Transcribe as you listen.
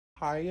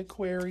Hi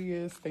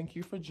Aquarius, thank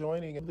you for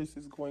joining. This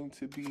is going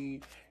to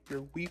be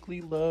your weekly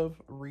love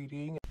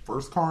reading.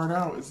 First card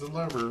out is the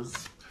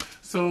Lovers.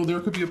 So there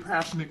could be a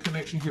passionate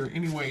connection here.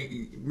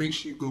 Anyway, make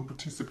sure you go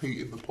participate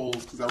in the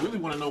polls because I really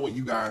want to know what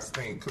you guys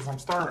think. Because I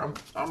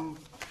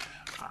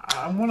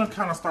want to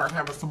kind of start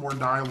having some more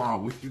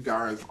dialogue with you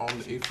guys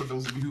on for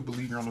those of you who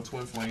believe you're on the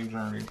twin flame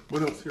journey.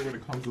 What else here when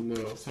it comes to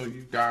love? So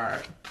you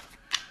got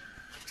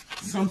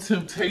some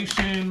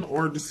temptation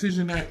or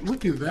decision that,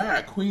 look at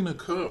that, Queen of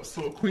Cups.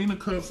 So Queen of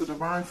Cups, a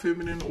divine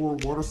feminine or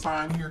water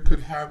sign here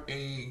could have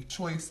a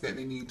choice that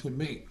they need to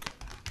make.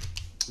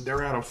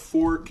 They're at a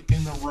fork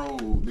in the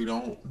road. They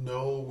don't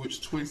know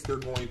which choice they're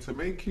going to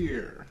make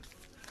here.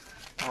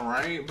 All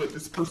right, but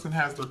this person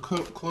has their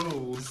cup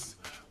closed,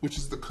 which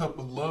is the cup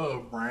of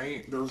love,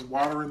 right? There's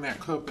water in that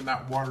cup, and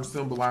that water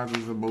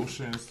symbolizes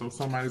emotions. So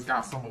somebody's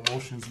got some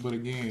emotions, but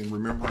again,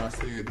 remember I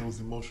said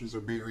those emotions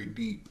are buried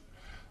deep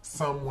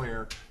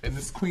somewhere. And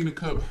this Queen of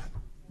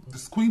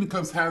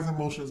Cups has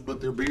emotions, but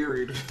they're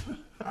buried.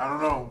 I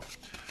don't know.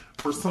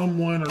 For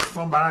someone or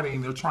somebody,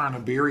 and they're trying to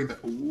bury the,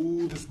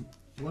 ooh, this,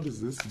 what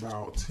is this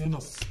about? Ten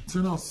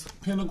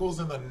of Pentacles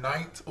and the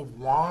Knight of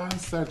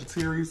Wands,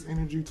 Sagittarius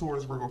energy,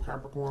 Taurus, Virgo,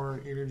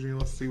 Capricorn energy.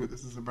 Let's see what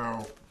this is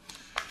about.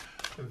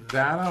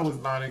 That I was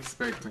not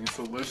expecting.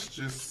 So let's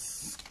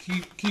just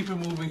keep it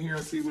moving here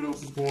and see what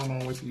else is going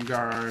on with you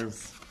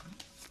guys.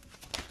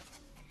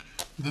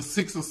 The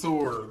Six of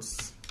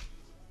Swords.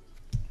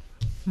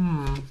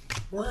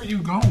 Where are you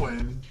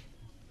going?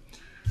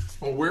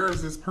 Well, where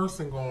is this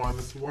person going?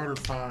 This water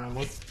sign.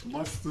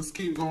 Let's just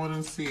keep going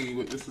and see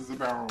what this is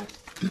about.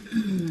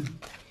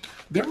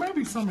 There may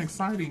be some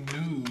exciting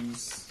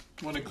news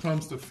when it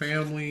comes to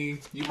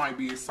family. You might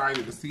be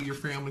excited to see your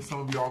family.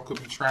 Some of y'all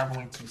could be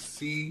traveling to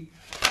see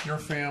your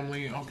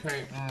family.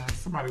 Okay,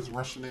 somebody's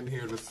rushing in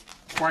here.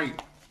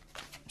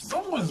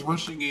 Someone's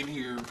rushing in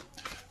here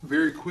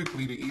very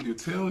quickly to either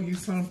tell you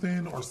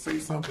something or say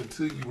something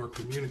to you or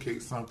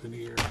communicate something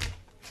here.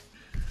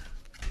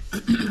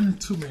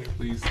 2 minutes,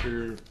 please,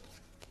 Spirit.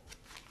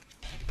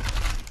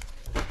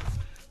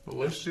 But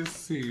let's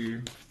just see.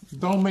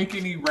 Don't make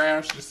any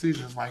rash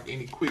decisions, like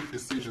any quick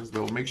decisions,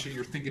 though. Make sure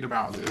you're thinking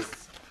about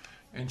this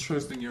and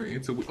trusting your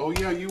intuition. Oh,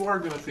 yeah, you are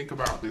going to think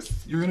about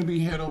this. You're going to be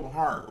head over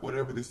heart,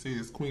 whatever this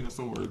is, Queen of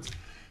Swords.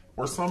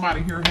 Or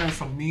somebody here has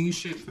some mean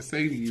shit to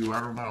say to you. I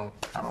don't know.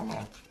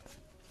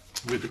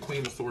 With the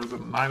Queen of Swords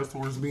and the Knight of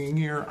Swords being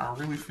here, I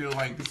really feel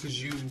like this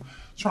is you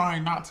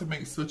trying not to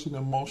make such an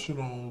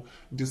emotional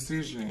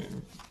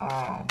decision.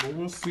 But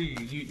we'll see.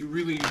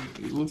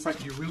 It looks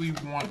like you really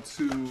want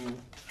to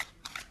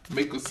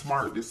make a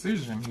smart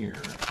decision here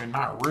and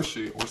not rush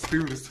it. Or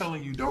Spirit is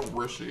telling you don't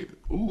rush it.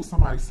 Ooh,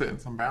 somebody's setting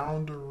some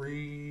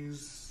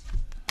boundaries.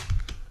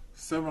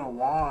 Seven of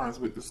Wands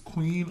with this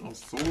Queen of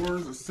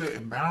Swords is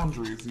setting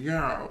boundaries.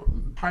 Yeah,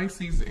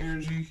 Pisces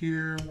energy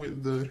here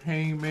with the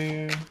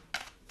Hangman.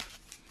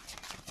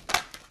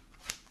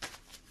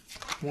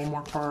 One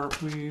more card,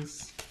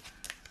 please.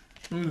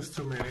 Ooh, there's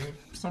too many.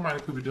 Somebody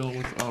could be dealing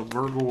with a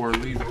Virgo or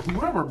Libra.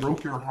 Whoever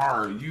broke your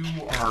heart, you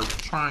are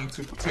trying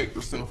to protect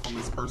yourself from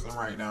this person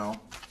right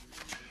now.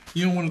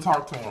 You don't want to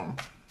talk to them.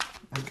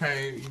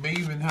 Okay? You may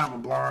even have a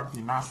block.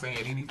 You're not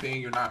saying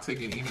anything. You're not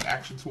taking any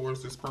action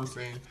towards this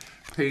person.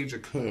 Page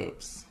of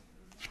Cups.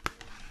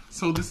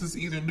 So this is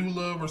either new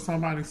love or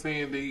somebody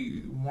saying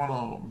they want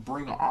to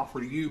bring an offer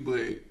to you.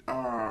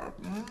 But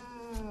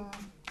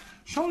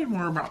show me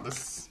more about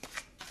this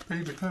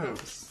Page of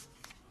Cups.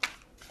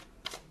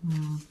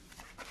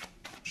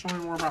 Show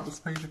me more about this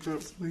Page of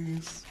Cups,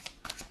 please.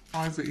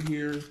 Why is it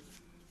here?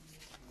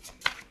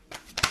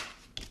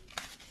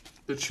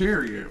 The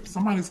Chariot.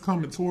 Somebody's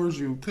coming towards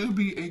you. Could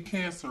be a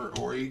Cancer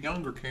or a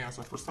younger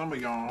Cancer for some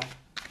of y'all.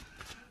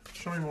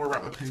 Show me more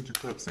about the Page of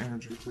Cups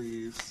energy,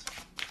 please.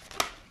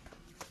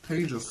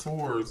 Page of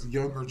Swords,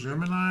 younger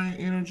Gemini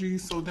energy.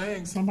 So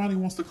dang, somebody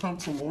wants to come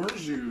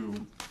towards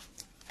you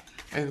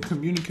and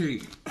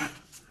communicate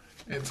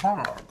and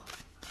talk.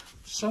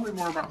 Show me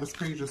more about this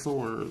Page of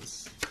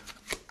Swords.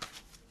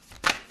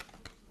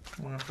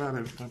 Well, if that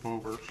didn't flip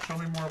over. Show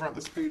me more about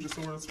this Page of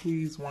Swords,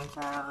 please. One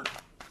card.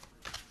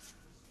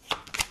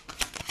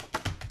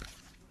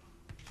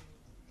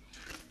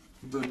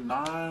 The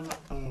Nine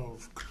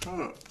of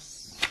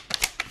Cups.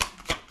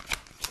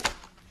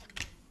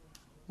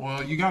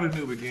 Well, you got a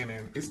new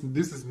beginning. This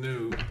is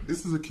new.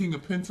 This is a King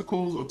of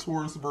Pentacles, a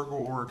Taurus, Virgo,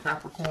 or a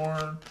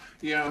Capricorn.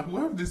 Yeah,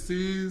 whoever this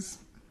is,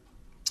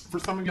 for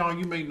some of y'all,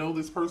 you may know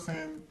this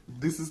person.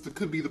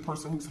 Could be the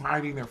person who's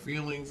hiding their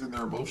feelings and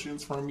their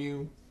emotions from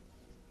you.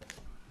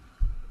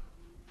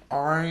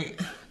 All right.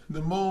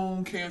 The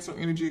Moon, Cancer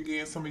energy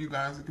again. Some of you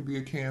guys, it could be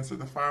a Cancer.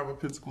 The Five of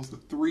Pentacles, the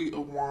Three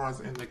of Wands,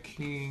 and the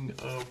King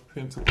of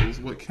Pentacles.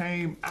 What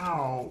came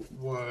out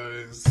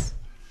was,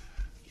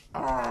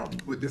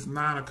 with this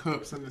Nine of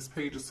Cups and this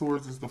Page of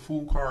Swords, is the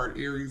Fool card,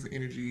 Aries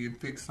energy, and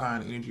fixed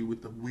sign energy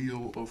with the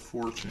Wheel of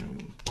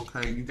Fortune.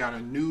 Okay, you got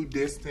a new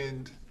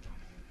destined,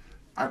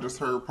 I just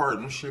heard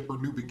partnership or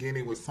new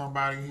beginning with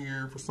somebody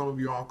here. For some of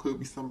y'all, could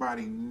be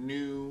somebody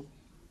new,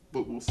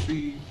 but we'll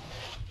see.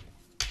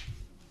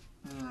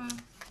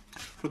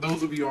 For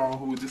those of y'all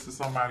who this is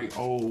somebody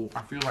old,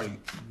 I feel like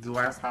the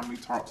last time we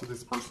talked to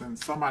this person,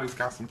 somebody's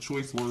got some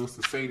choice words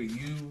to say to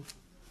you.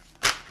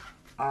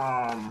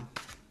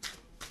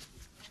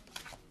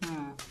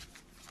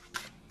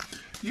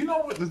 You know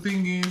what the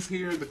thing is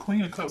here? The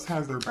Queen of Cups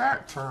has their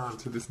back turned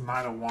to this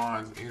Knight of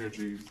Wands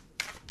energy.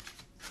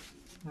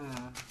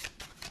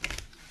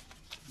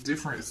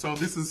 Different. So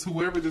this is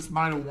whoever this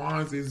Knight of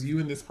Wands is. You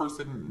and this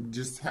person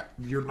just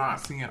you're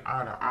not seeing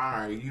eye to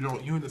eye. You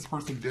and this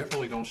person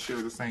definitely don't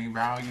share the same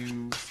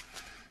values.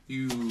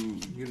 You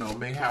know,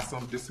 may have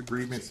some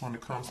disagreements when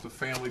it comes to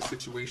family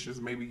situations.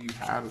 Maybe you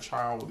had a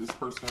child with this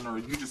person, or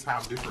you just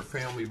have different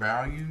family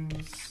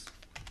values.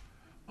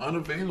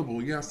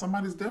 Unavailable. Yeah,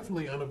 somebody's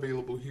definitely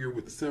unavailable here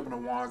with the Seven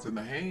of Wands and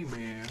the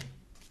Hangman.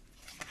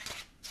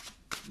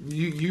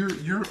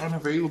 You're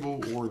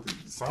unavailable, or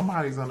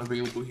somebody's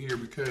unavailable here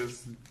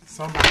because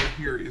somebody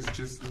here is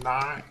just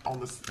not on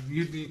the.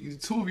 The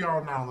two of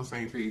y'all are not on the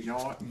same page.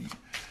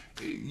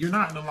 You're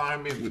not in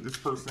alignment with this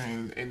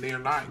person, and they're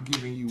not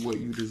giving you what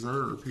you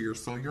deserve here.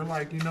 So you're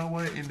like, you know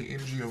what? In the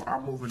energy of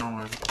I'm moving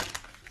on.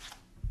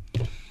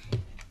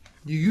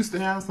 You used to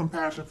have some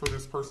passion for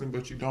this person,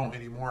 but you don't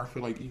anymore. I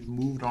feel like you've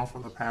moved on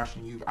from the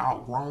passion. You've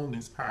outgrown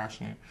this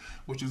passion,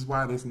 which is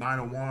why this Nine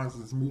of Wands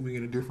is moving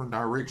in a different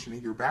direction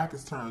and your back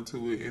is turned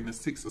to it. And the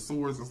Six of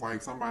Swords is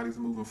like somebody's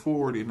moving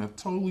forward in a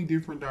totally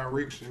different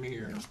direction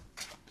here.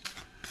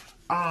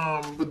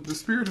 But the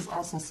Spirit is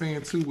also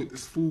saying too with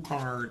this Fool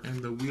card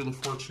and the Wheel of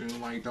Fortune,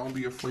 like don't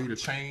be afraid to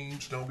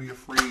change. Don't be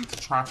afraid to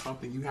try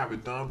something you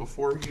haven't done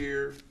before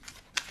here.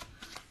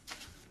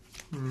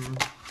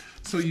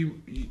 So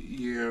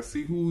yeah,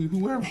 see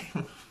whoever,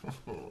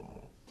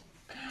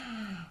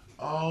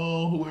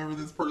 whoever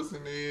this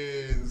person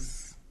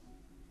is,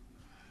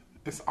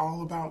 it's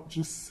all about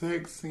just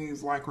sex,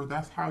 seems like, or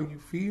that's how you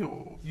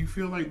feel. You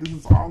feel like this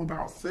is all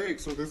about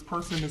sex, or this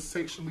person is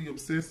sexually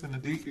obsessed and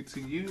addicted to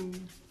you.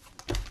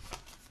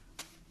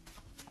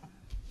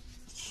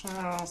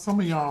 Child, some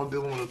of y'all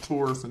dealing with a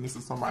Taurus, and this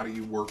is somebody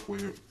you work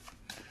with.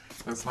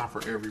 That's not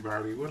for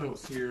everybody. What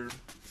else here?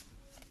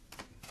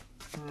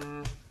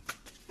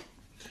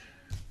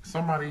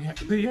 Somebody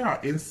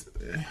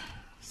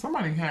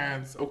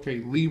has, okay,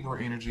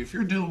 Libra energy. If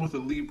you're dealing with a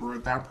Libra,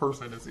 that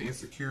person is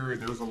insecure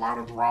and there's a lot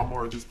of drama,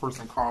 or this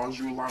person caused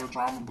you a lot of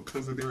drama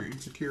because of their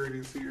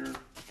insecurities here.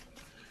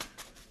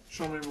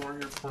 Show me more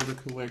here for the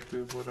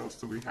collective. What else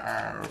do we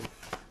have?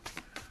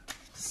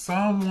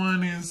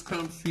 Someone is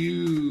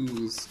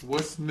confused.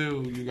 What's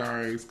new, you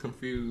guys?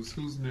 Confused.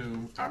 Who's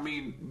new? I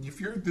mean,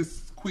 if you're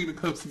this Queen of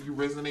Cups and you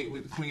resonate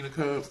with the Queen of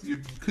Cups,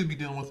 you could be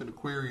dealing with an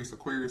Aquarius.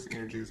 Aquarius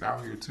energy is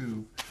out here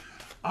too.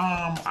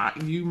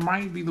 You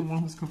might be the one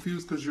who's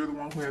confused because you're the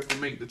one who has to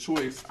make the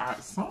choice.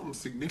 Something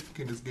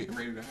significant is getting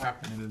ready to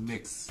happen in the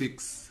next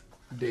 6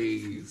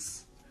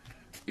 days.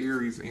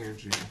 Aries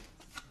energy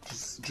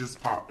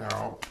just popped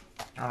out.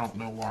 I don't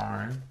know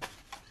why.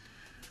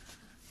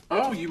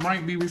 Oh, you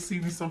might be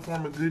receiving some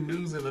form of good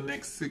news in the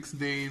next 6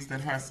 days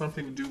that has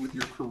something to do with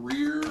your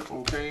career,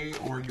 okay,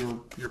 or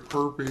your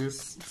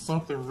purpose.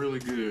 Something really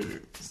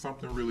good.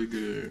 Something really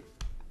good.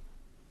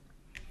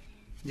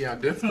 Yeah,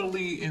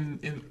 definitely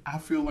in I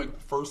feel like the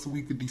first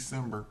week of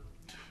December,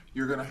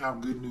 you're gonna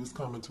have good news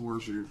coming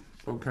towards you,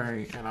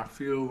 okay? And I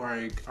feel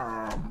like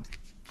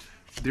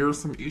there are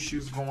some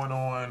issues going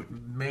on.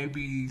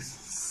 Maybe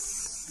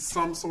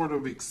some sort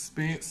of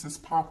expense is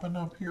popping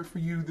up here for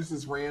you. This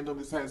is random.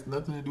 This has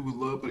nothing to do with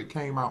love, but it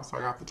came out, so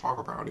I have to talk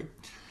about it.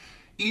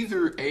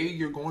 Either A,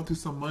 you're going through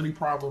some money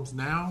problems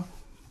now,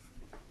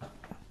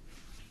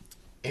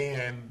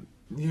 and,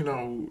 you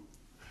know,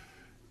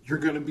 you're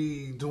going to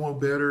be doing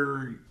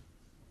better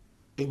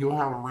and you'll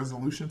have a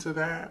resolution to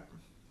that.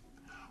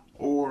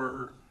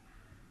 Or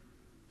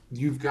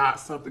you've got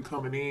something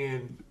coming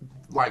in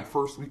like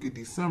first week of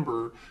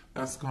December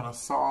that's going to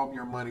solve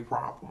your money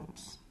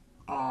problems.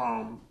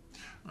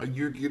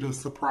 You're getting a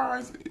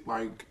surprise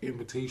like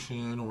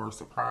invitation, or a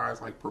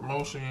surprise like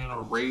promotion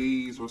or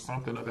raise or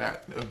something of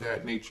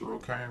that nature,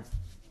 okay?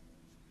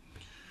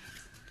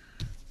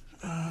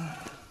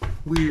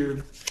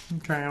 Weird.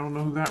 Okay, I don't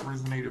know who that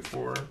resonated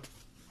for.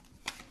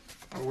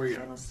 Oh wait,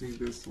 I don't see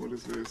this. What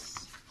is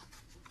this?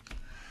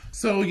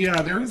 So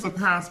yeah, there is a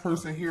past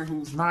person here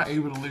who's not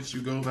able to let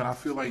you go, that I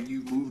feel like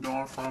you moved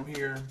on from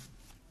here.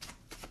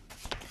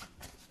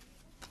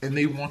 And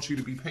they want you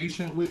to be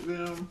patient with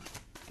them.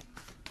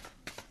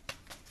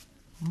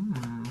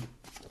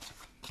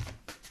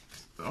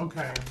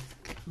 Okay.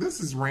 This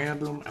is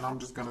random, and I'm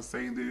just gonna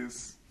say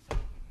this.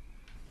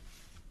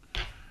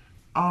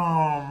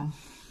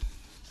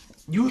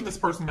 You and this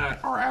person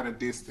are at a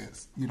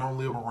distance. You don't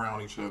live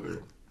around each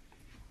other.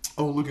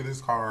 Oh, look at this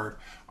card.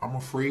 I'm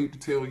afraid to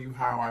tell you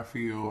how I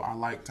feel. I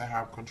like to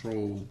have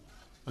control.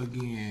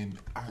 Again,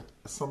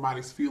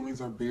 somebody's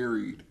feelings are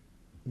buried.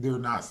 They're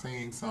not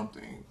saying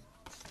something.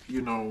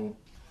 You know,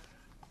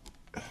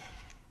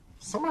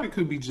 somebody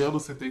could be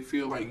jealous if they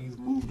feel like you've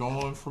moved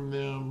on from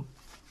them.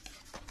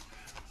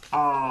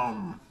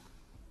 And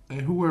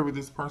whoever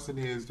this person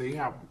is, they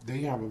have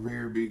a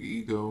very big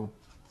ego.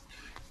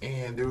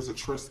 and there's a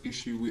trust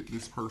issue with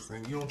this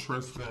person. You don't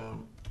trust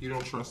them. You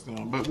don't trust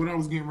them. But what I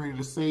was getting ready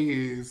to say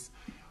is,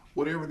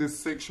 whatever this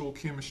sexual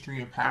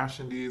chemistry and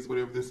passion is,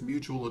 whatever this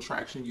mutual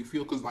attraction you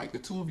feel, because like the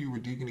two of you were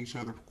digging each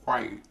other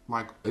quite,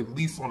 like at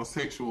least on a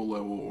sexual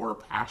level or a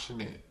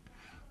passionate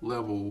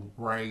level,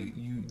 right?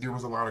 There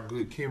was a lot of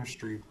good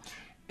chemistry,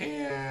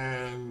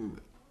 and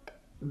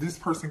this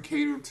person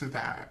catered to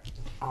that,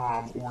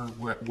 or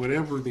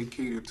whatever they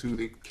catered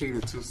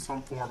to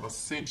some form of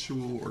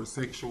sensual or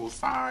sexual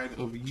side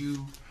of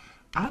you.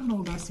 I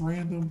know that's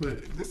random,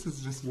 but this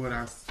is just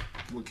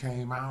what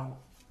came out.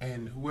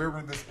 And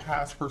whoever this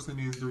past person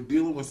is, they're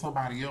dealing with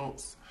somebody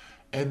else,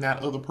 and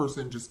that other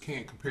person just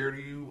can't compare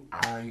to you.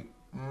 I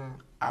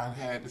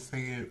had to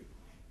say it.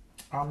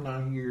 I'm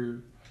not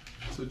here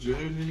to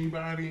judge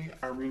anybody.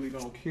 I really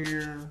don't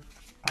care.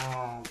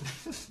 I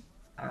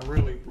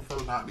really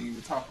prefer not to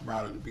even talk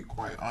about it, to be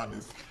quite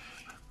honest.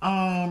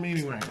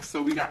 Anyway,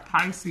 so we got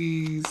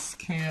Pisces,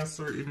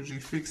 Cancer energy,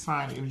 fixed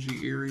sign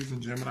energy, Aries,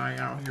 and Gemini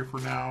out here for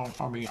now.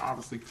 I mean,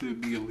 obviously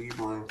could be a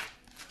Libra,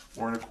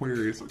 or an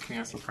Aquarius, or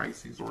Cancer,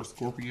 Pisces, or a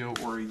Scorpio,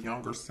 or a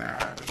younger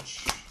Sag.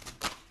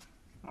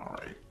 All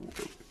right.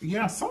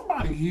 Yeah,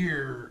 somebody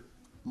here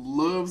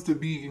loves to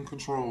be in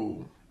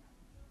control,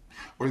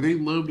 or they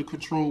love to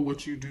control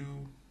what you do.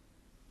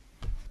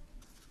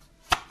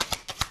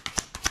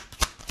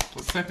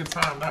 The second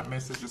time that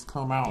message has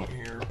come out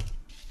here.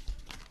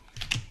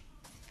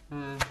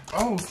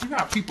 Oh, so you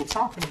got people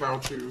talking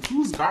about you.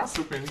 Who's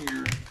gossiping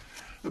here?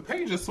 The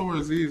Page of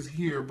Swords is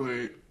here,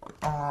 but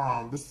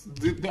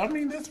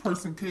this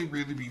person could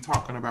really be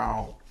talking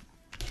about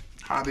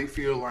how they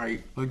feel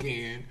like,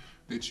 again,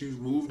 that you've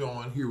moved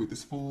on here with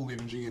this Fool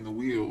energy and the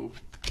Wheel.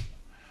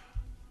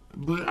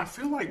 But I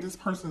feel like this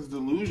person's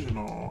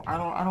delusional. I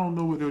don't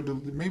know what they're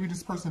maybe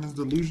this person is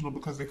delusional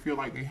because they feel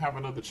like they have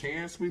another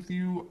chance with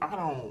you.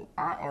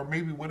 Or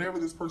maybe whatever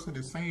this person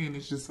is saying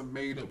is just some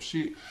made up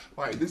shit.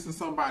 Like, this is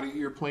somebody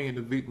here playing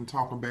the victim,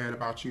 talking bad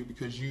about you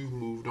because you've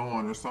moved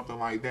on or something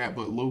like that.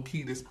 But low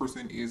key, this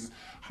person is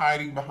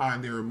hiding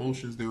behind their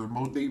emotions.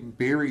 They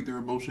buried their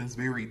emotions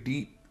very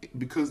deep,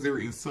 because they're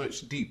in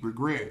such deep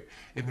regret,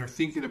 and they're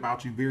thinking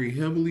about you very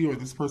heavily, or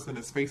this person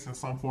is facing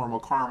some form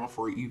of karma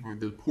for either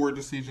the poor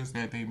decisions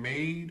that they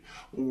made,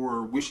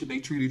 or wishing they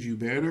treated you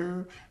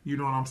better, you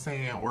know what I'm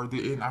saying?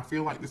 And I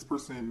feel like this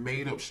person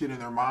made up shit in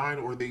their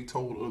mind, or they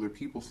told other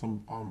people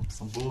some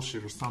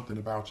bullshit or something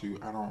about you.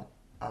 I don't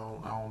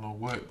know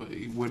what, but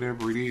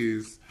whatever it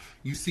is,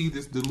 you see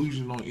this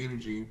delusional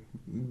energy,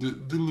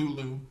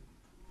 delulu,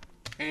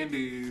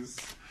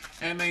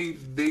 and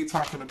they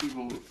talking to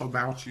people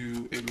about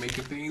you and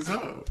making things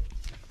up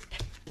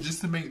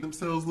just to make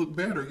themselves look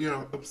better.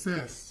 Yeah,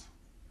 obsessed,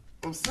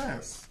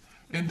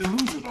 and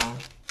delusional.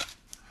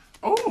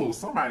 Oh,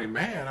 somebody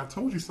mad. I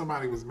told you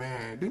somebody was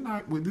mad. Didn't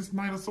I? With this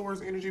Knight of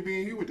Swords energy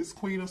being here, with this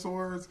Queen of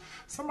Swords,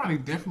 somebody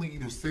definitely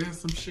either said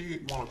some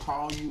shit, want to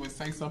call you and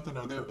say something,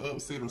 or they're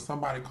upset, or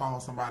somebody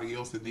called somebody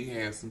else and they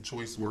had some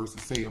choice words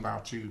to say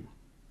about you.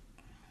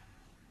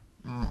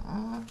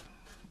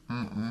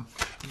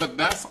 But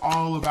that's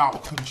all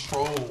about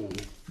control.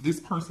 This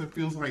person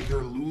feels like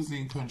they're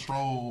losing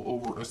control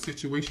over a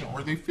situation,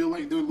 or they feel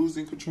like they're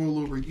losing control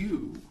over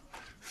you.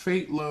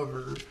 Fate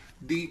lover,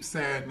 deep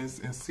sadness,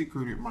 and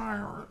secret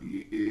admirer.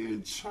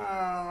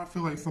 I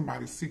feel like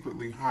somebody's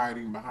secretly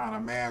hiding behind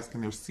a mask,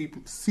 and they're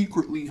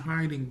secretly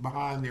hiding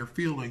behind their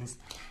feelings.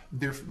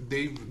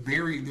 They've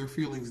buried their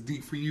feelings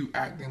deep for you,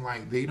 acting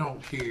like they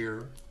don't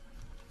care.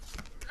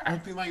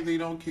 Acting like they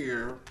don't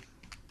care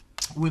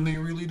when they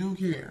really do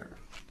care.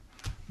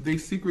 They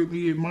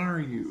secretly admire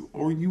you.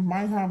 Or you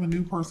might have a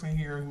new person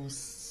here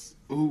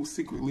who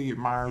secretly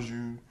admires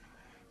you.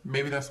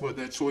 Maybe that's what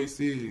that choice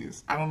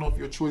is. I don't know if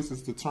your choice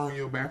is to turn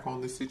your back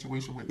on this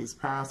situation with this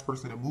past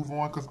person and move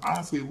on, because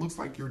honestly it looks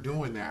like you're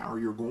doing that, or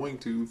you're going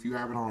to if you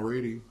haven't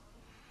already.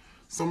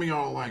 Some of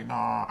y'all like,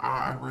 nah,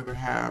 I'd rather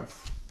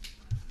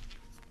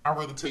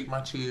take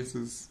my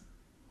chances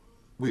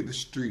with the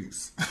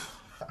streets. I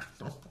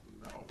don't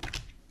know.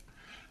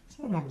 That's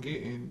what I'm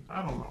getting.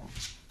 I don't know.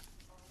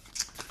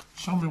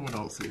 Show me what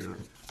else here.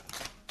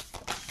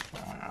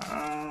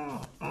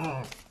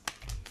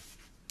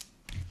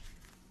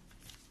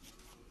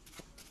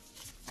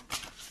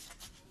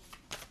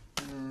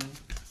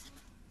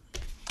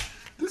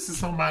 This is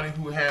somebody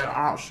who had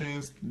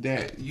options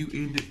that you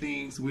ended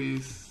things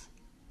with,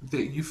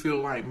 that you feel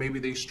like maybe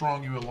they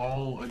strung you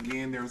along.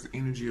 Again, there's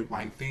energy of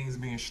like things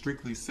being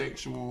strictly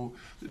sexual.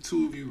 The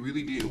two of you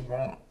really didn't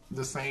want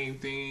the same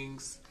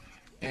things.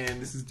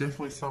 And this is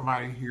definitely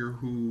somebody here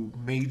who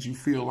made you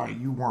feel like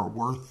you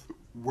weren't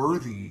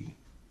worthy.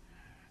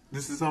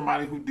 This is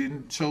somebody who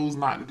chose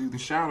not to do the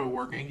shadow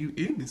work, and you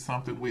ended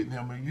something with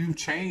them, and you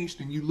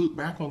changed, and you look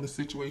back on the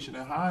situation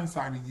in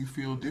hindsight and you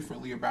feel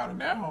differently about it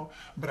now.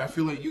 But I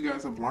feel like you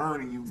guys have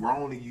learned and you've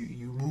grown and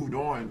you moved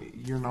on.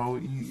 You know,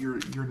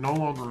 you're no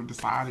longer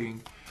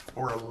deciding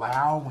or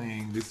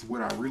allowing, this is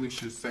what I really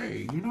should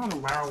say, you're not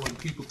allowing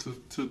people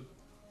to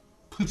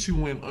put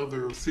you in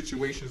other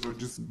situations or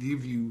just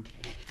give you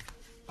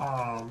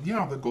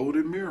Yeah, the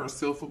golden mirror,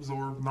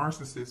 self-absorbed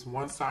narcissist,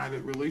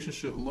 one-sided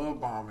relationship,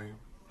 love bombing.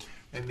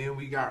 And then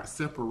we got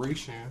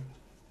separation.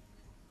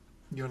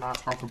 You're not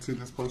talking to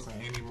this person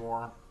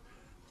anymore.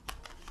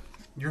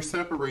 You're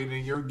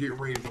separating, you're getting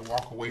ready to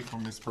walk away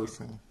from this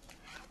person.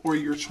 Or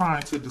you're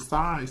trying to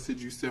decide,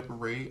 should you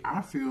separate?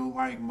 I feel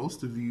like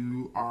most of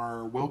you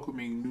are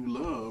welcoming new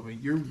love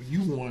and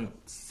you want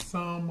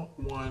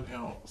someone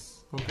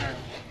else. Okay.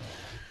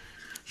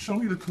 Show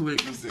me the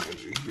collective's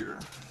energy here.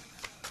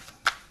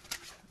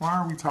 Why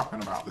are we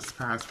talking about this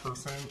past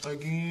person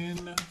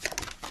again?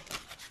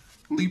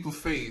 Leap of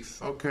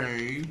faith.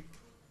 Okay.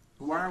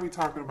 Why are we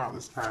talking about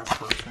this past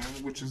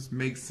person? Which is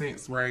makes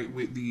sense, right?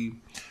 With the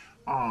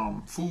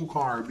Fool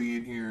card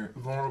being here.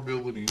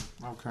 Vulnerability.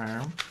 Okay.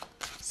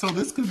 So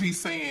this could be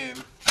saying,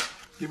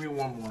 give me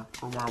one more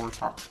for why we're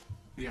talking.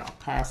 Yeah,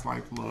 past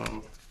life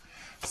love.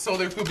 So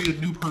there could be a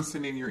new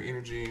person in your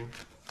energy.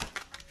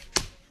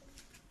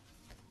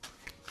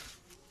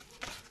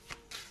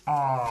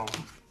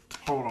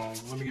 Hold on,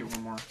 let me get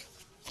one more.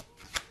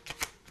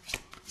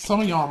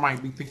 Some of y'all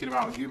might be thinking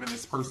about giving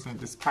this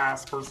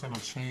past person a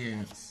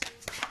chance.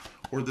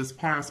 Or this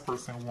past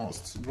person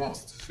wants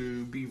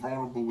to be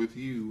vulnerable with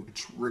you,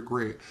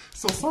 regret.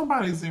 So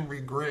somebody's in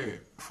regret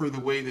for the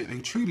way that they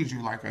treated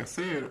you. Like I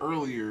said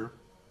earlier,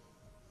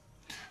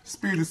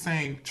 Spirit is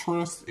saying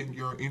trust in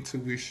your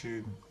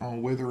intuition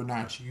on whether or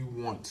not you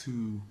want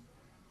to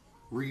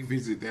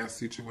revisit that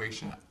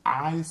situation.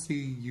 I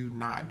see you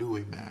not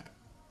doing that.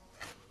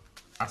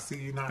 I see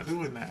you not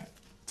doing that.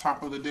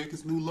 Top of the deck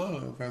is new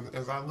love.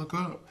 As I look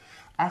up,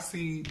 I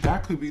see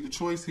that could be the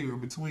choice here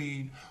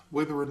between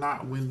whether or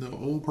not when the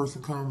old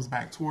person comes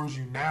back towards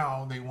you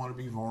now, they want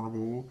to be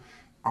vulnerable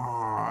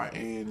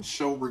and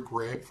show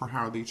regret for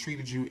how they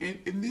treated you.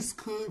 And this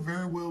could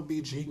very well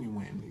be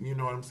genuine. You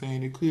know what I'm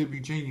saying? It could be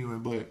genuine,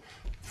 but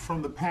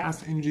from the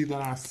past energy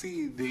that I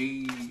see,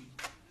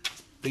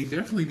 they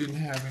definitely didn't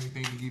have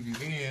anything to give you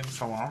then,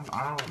 so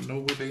I don't know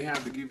what they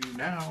have to give you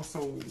now.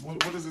 So what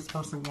does this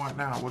person want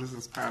now? What does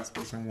this past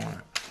person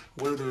want?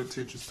 What are their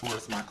intentions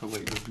towards my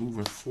collective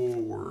moving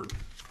forward?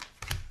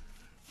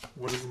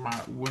 What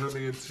are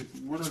their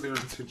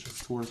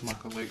intentions towards my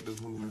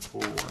collective moving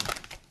forward?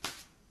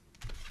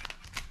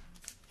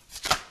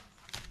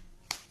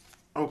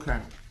 Okay.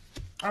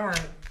 All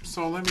right.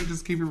 So let me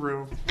just keep it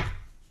real.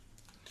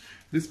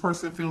 This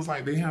person feels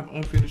like they have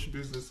unfinished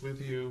business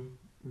with you.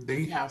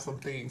 They have some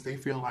things they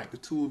feel like the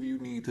two of you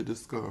need to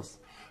discuss.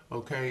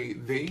 Okay,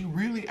 they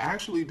really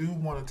actually do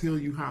want to tell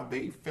you how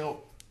they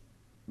felt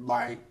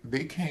like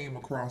they came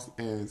across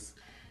as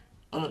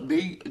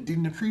they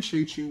didn't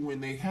appreciate you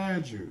when they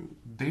had you.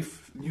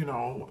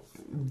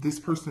 This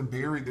person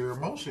buried their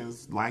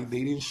emotions, like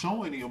they didn't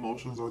show any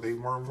emotions or they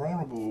weren't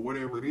vulnerable or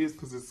whatever it is,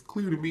 because it's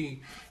clear to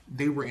me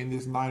they were in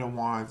this Knight of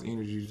Wands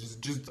energy,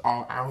 just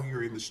all out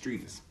here in the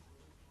streets.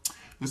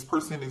 This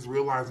person is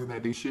realizing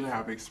that they should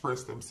have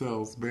expressed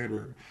themselves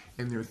better,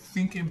 and they're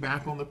thinking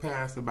back on the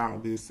past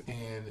about this,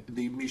 and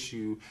they miss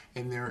you,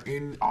 and they're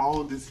in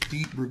all of this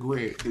deep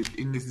regret,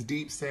 in this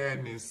deep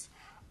sadness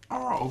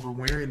over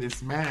wearing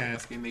this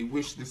mask, and they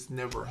wish this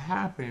never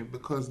happened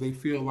because they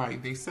feel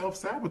like they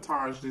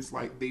self-sabotage this,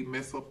 like they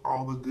mess up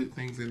all the good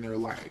things in their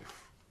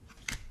life.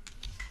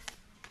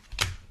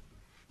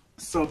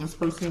 So this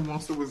person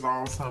wants to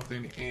resolve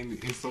something, and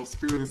so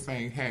Spirit is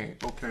saying, hey,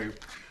 okay,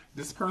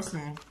 this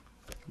person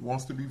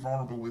wants to be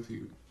vulnerable with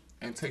you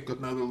and take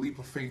another leap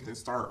of faith and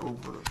start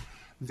over.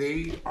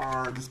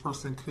 This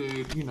person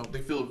could,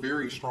 they feel a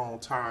very strong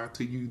tie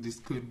to you.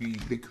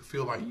 They could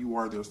feel like you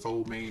are their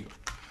soulmate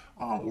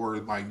or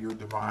like your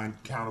divine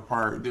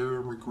counterpart.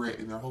 They're in regret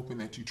and they're hoping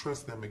that you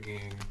trust them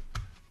again.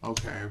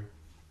 Okay.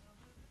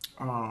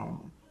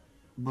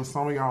 But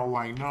some of y'all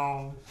like,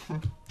 no,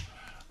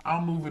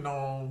 I'm moving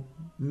on.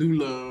 New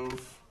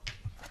love.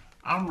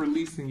 I'm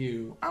releasing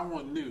you. I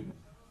want new.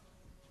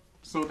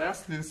 So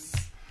that's this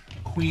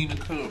Queen of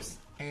Cups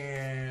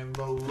and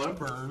the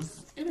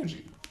Lover's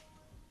energy.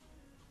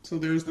 So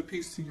there's the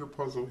piece to your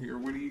puzzle here.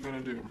 What are you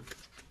going to do?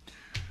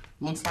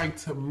 Looks like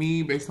to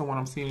me, based on what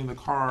I'm seeing in the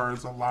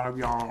cards, a lot of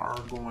y'all are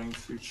going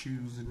to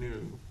choose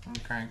new.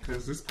 Okay?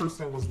 Because this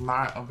person was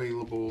not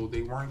available.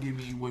 They weren't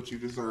giving you what you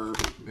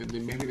deserved. And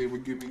then maybe they were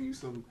giving you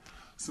some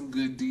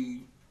good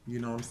D, you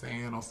know what I'm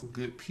saying, or some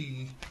good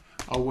P.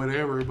 Or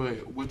whatever,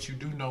 but what you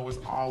do know is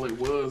all it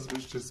was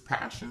just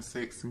passion,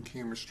 sex, and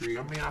chemistry.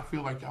 I mean, I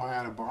feel like y'all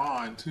had a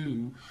bond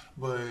too,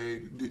 but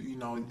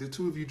the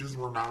two of you just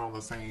were not on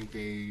the same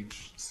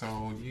page.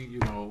 So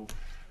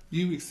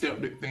you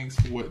accepted things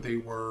for what they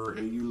were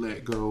and you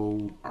let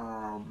go.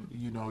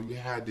 You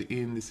had to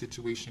end the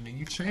situation and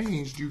you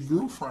changed. You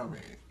grew from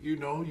it. You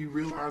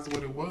realized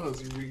what it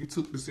was. You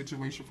took the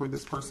situation for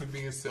this person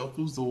being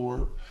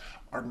self-absorbed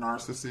or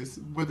narcissist,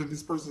 whether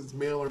this person's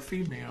male or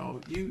female.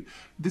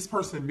 This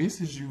person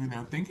misses you and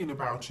they're thinking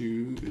about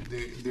you.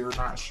 They're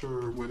not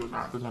sure whether or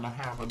not they're going to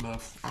have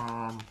enough,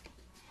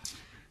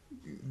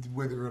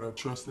 whether you're going to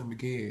trust them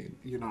again,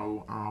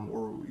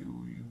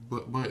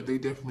 but they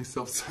definitely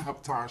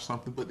self-sabotage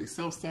something, but they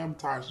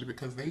self-sabotage you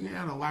because they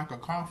had a lack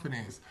of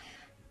confidence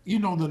you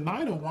know, the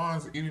Knight of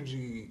Wands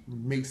energy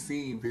may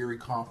seem very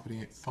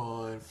confident,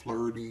 fun,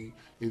 flirty,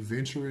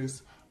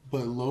 adventurous,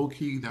 but low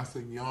key, that's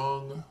a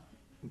young,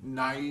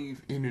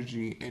 naive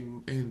energy.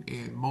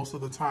 And most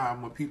of the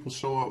time, when people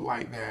show up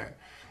like that,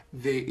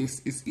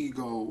 it's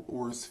ego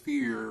or it's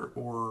fear,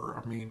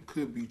 or I mean,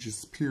 could be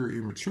just pure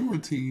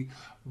immaturity,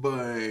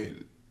 but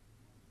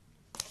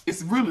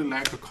it's really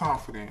lack of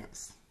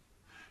confidence.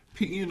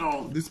 You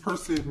know, this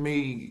person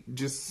may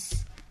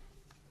just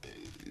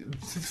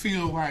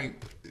feel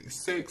like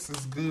sex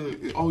is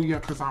good. Oh yeah,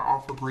 because I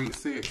offer great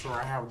sex or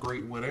I have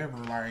great whatever.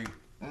 Like,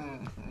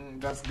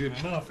 that's good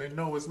enough. And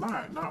no, it's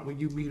not. Not when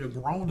you meet a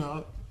grown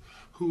up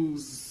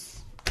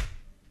who's,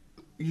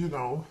 you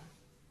know,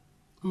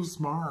 who's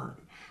smart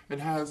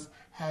and has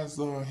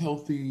a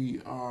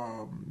healthy,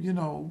 you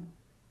know,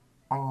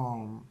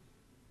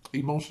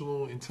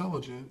 emotional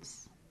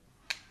intelligence.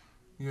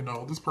 You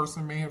know, this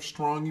person may have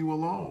strung you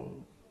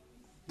along.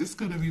 This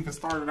could have even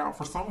started out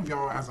for some of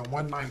y'all as a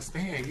one-night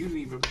stand. You didn't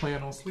even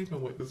plan on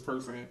sleeping with this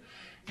person.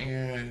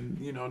 And,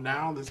 you know,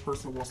 now this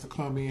person wants to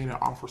come in and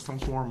offer some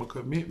form of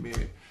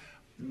commitment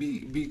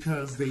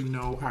because they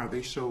know how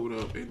they showed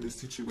up in this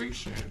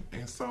situation.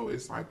 And so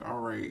it's like, all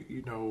right,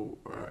 you know,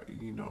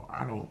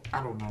 I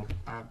don't know.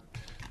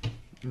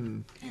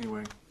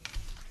 Anyway.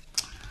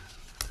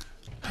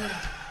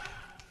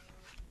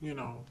 You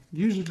know,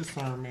 use your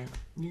discernment.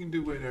 You can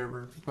do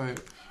whatever.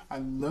 But I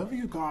love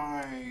you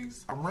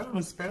guys. I'm running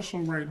a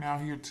special right now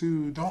here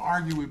too. Don't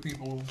argue with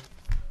people,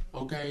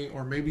 okay?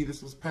 Or maybe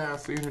this was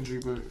past energy,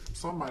 but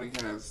somebody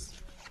has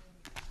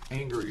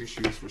anger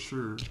issues for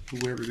sure.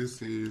 Whoever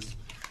this is.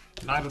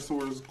 Knight of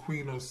Swords,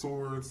 Queen of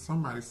Swords.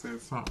 Somebody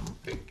said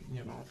something.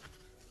 You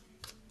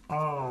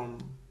know.